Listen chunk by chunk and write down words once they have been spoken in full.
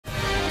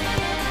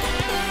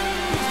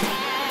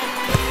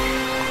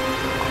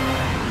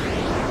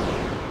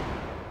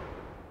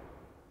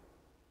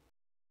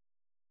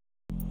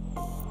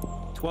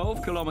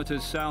12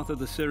 kilometers south of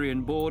the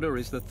Syrian border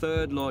is the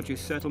third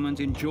largest settlement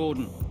in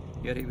Jordan,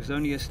 yet it was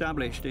only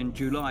established in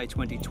July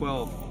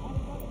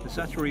 2012. The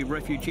Za'atri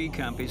Refugee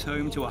Camp is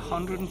home to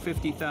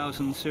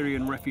 150,000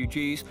 Syrian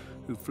refugees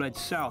who fled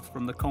south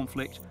from the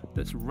conflict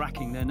that's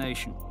racking their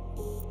nation.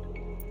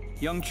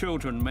 Young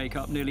children make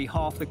up nearly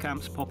half the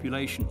camp's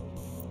population.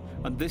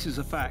 And this is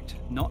a fact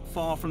not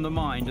far from the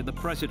mind of the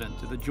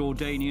president of the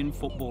Jordanian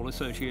Football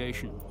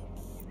Association.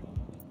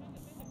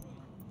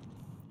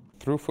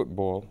 Through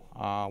Futbol,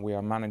 we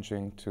are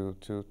managing to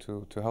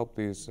help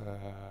these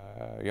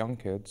young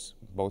kids,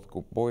 both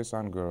boys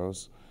and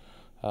girls,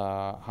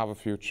 have a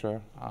future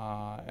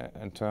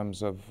in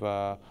terms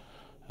of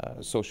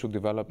social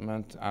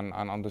development and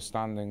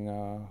understanding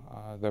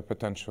their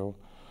potential.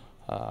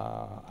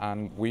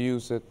 And we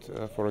use it,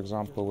 for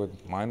example,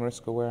 with mine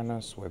risk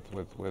awareness,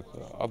 with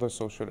other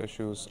social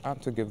issues, and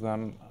to give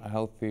them a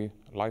healthy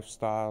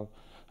lifestyle,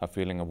 a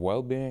feeling of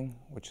well-being,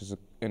 which is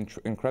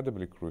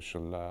incredibly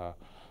crucial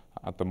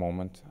at the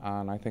moment.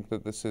 And I think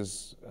that this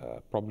is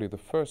probably the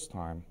first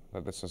time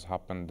that this has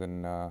happened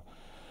in a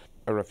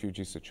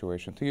refugee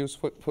situation, to use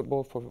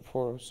football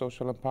for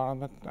social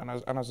empowerment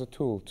and as a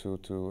tool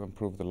to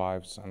improve the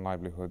lives and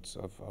livelihoods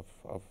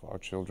of our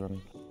children.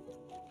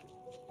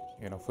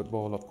 You know,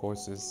 football, of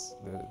course,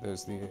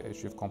 there's the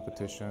issue of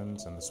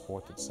competitions and the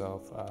sport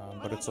itself,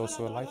 but it's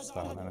also a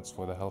lifestyle, and it's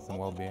for the health and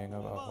well-being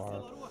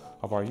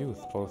of our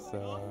youth, both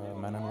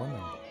men and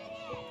women.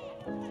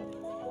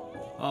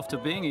 After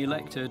being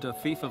elected a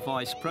FIFA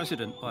vice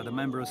president by the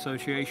member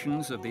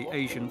associations of the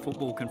Asian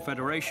Football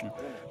Confederation,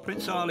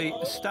 Prince Ali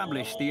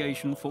established the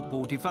Asian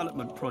Football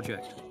Development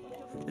Project.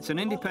 It's an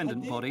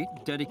independent body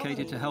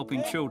dedicated to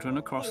helping children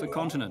across the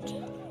continent.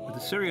 With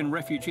the Syrian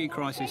refugee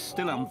crisis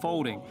still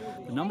unfolding,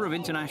 the number of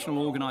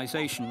international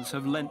organisations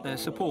have lent their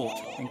support,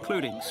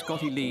 including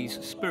Scotty Lee's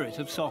Spirit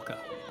of Soccer.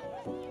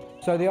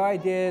 So the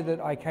idea that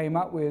I came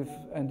up with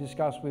and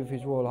discussed with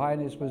His Royal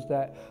Highness was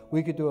that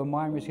we could do a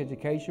mine risk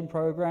education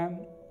programme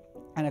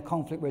and a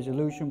conflict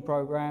resolution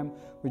programme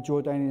with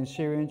Jordanian and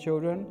Syrian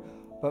children,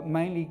 but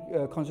mainly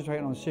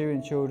concentrating on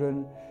Syrian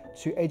children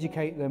to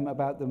educate them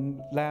about the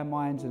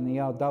landmines and the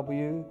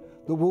ERW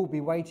that will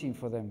be waiting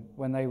for them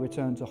when they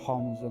return to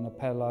Homs and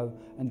Aleppo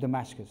and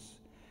Damascus.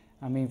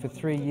 I mean, for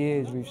 3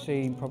 years we've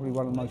seen probably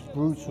one of the most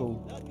brutal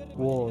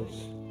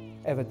wars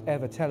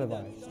ever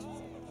televised.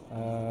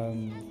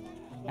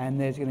 And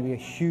there's going to be a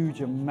huge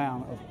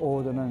amount of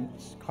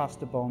ordnance,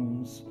 cluster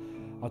bombs,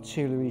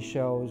 artillery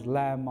shells,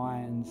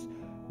 landmines,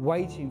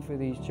 waiting for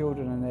these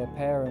children and their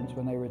parents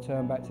when they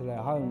return back to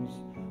their homes,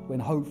 when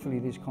hopefully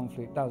this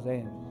conflict does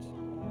end.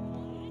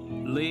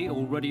 Lee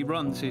already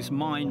runs his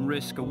mine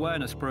risk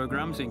awareness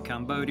programs in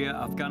Cambodia,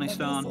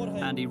 Afghanistan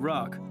and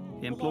Iraq.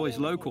 He employs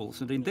locals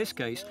and in this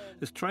case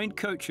has trained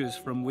coaches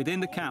from within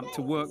the camp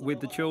to work with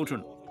the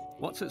children.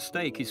 What's at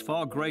stake is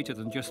far greater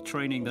than just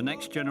training the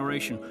next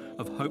generation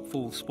of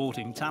hopeful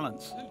sporting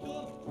talents.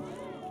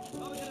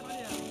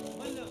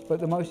 But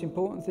the most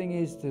important thing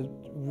is to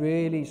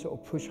really sort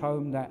of push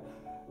home that,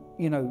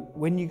 you know,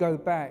 when you go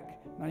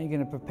back, not only are you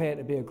going to prepare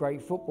to be a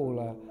great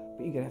footballer,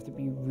 but you're going to have to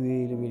be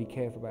really, really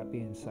careful about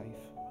being safe.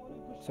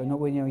 So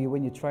not when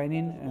you're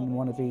training and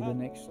want to be the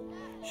next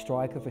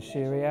striker for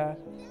Syria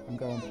and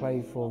go and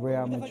play for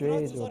Real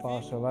Madrid or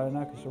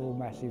Barcelona, because we're all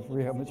massive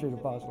Real Madrid or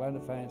Barcelona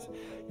fans,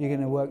 you're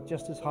going to work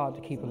just as hard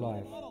to keep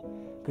alive.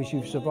 Because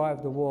you've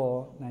survived the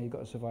war, now you've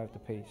got to survive the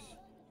peace.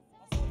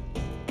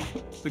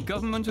 The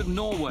government of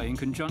Norway, in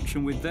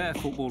conjunction with their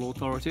football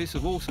authorities,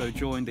 have also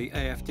joined the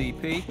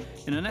AFDP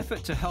in an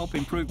effort to help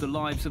improve the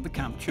lives of the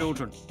camp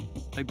children.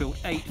 They built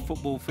 8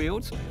 football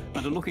fields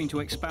and are looking to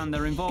expand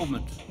their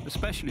involvement,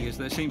 especially as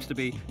there seems to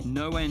be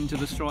no end to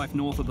the strife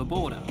north of the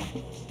border.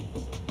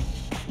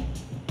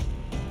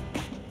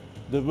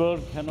 The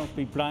world cannot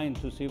be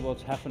blind to see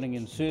what's happening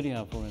in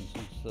Syria, for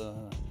instance.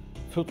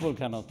 Football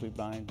cannot be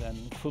blind,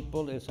 and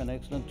football is an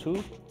excellent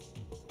tool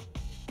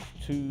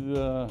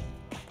to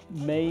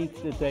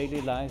make the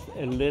daily life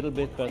a little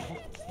bit better,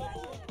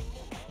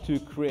 to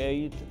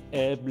create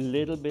a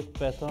little bit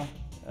better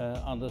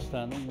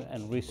understanding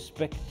and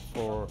respect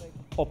for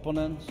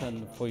opponents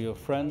and for your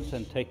friends,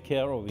 and take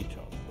care of each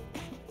other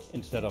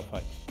instead of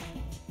fighting.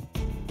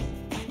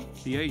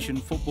 The Asian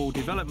Football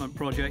Development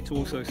Project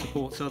also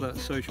supports other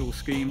social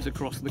schemes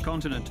across the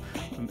continent,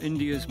 from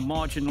India's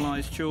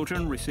marginalised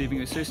children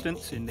receiving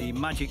assistance in the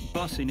Magic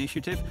Bus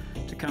initiative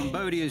to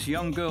Cambodia's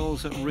young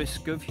girls at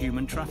risk of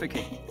human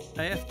trafficking.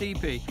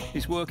 AFDP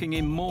is working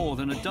in more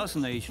than a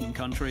dozen Asian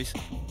countries,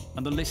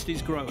 and the list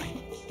is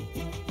growing.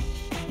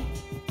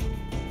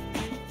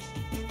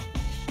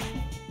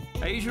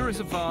 Asia is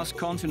a vast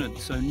continent,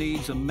 so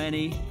needs are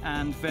many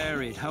and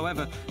varied.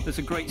 However, there's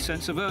a great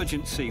sense of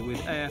urgency with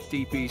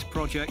AFDP's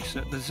projects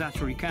at the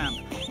Za'atri camp,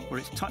 where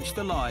it's touched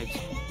the lives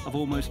of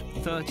almost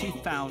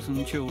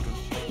 30,000 children.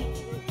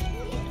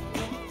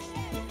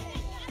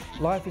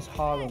 Life is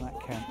hard on that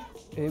camp.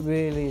 It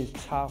really is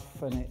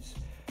tough, and it's,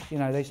 you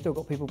know, they still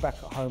got people back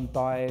at home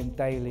dying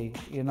daily,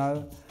 you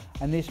know.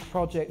 And this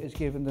project has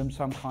given them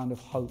some kind of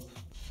hope.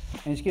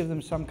 And it's given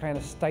them some kind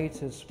of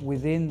status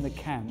within the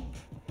camp.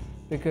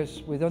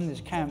 Because within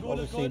this camp,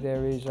 obviously,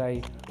 there is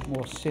a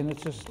more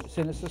sinister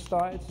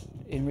side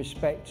in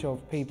respect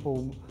of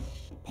people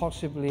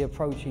possibly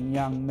approaching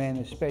young men,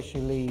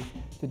 especially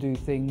to do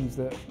things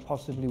that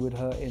possibly would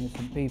hurt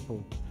innocent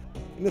people.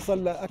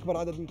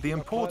 The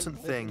important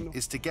thing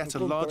is to get a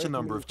larger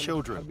number of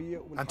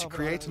children and to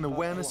create an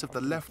awareness of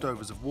the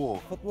leftovers of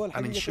war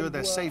and ensure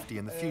their safety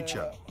in the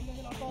future.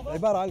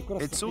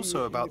 It's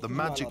also about the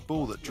magic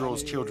ball that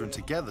draws children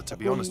together, to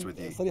be honest with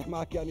you.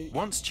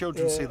 Once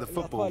children see the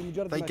football,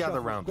 they gather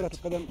around it.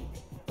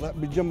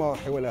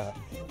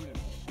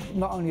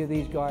 Not only are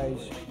these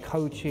guys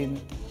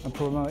coaching and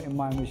promoting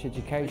mindless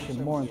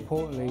education, more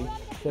importantly,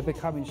 they're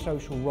becoming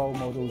social role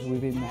models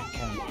within that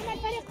camp.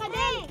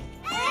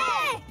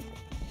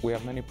 We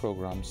have many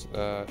programs,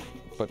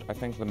 but I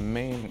think the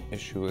main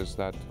issue is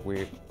that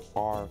we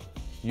are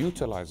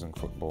utilizing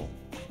football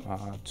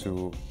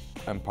to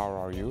empower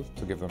our youth,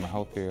 to give them a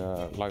healthy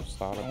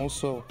lifestyle, and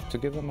also to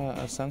give them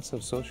a sense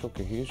of social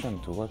cohesion,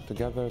 to work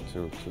together,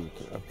 to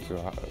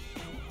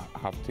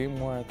have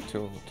teamwork,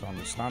 to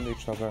understand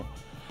each other,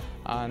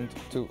 and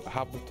to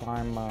have the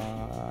time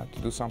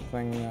to do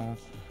something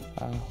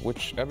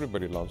which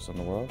everybody loves in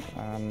the world,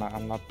 and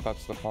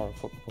that's the power of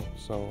football.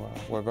 So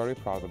we're very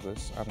proud of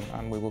this,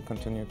 and we will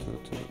continue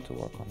to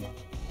work on that.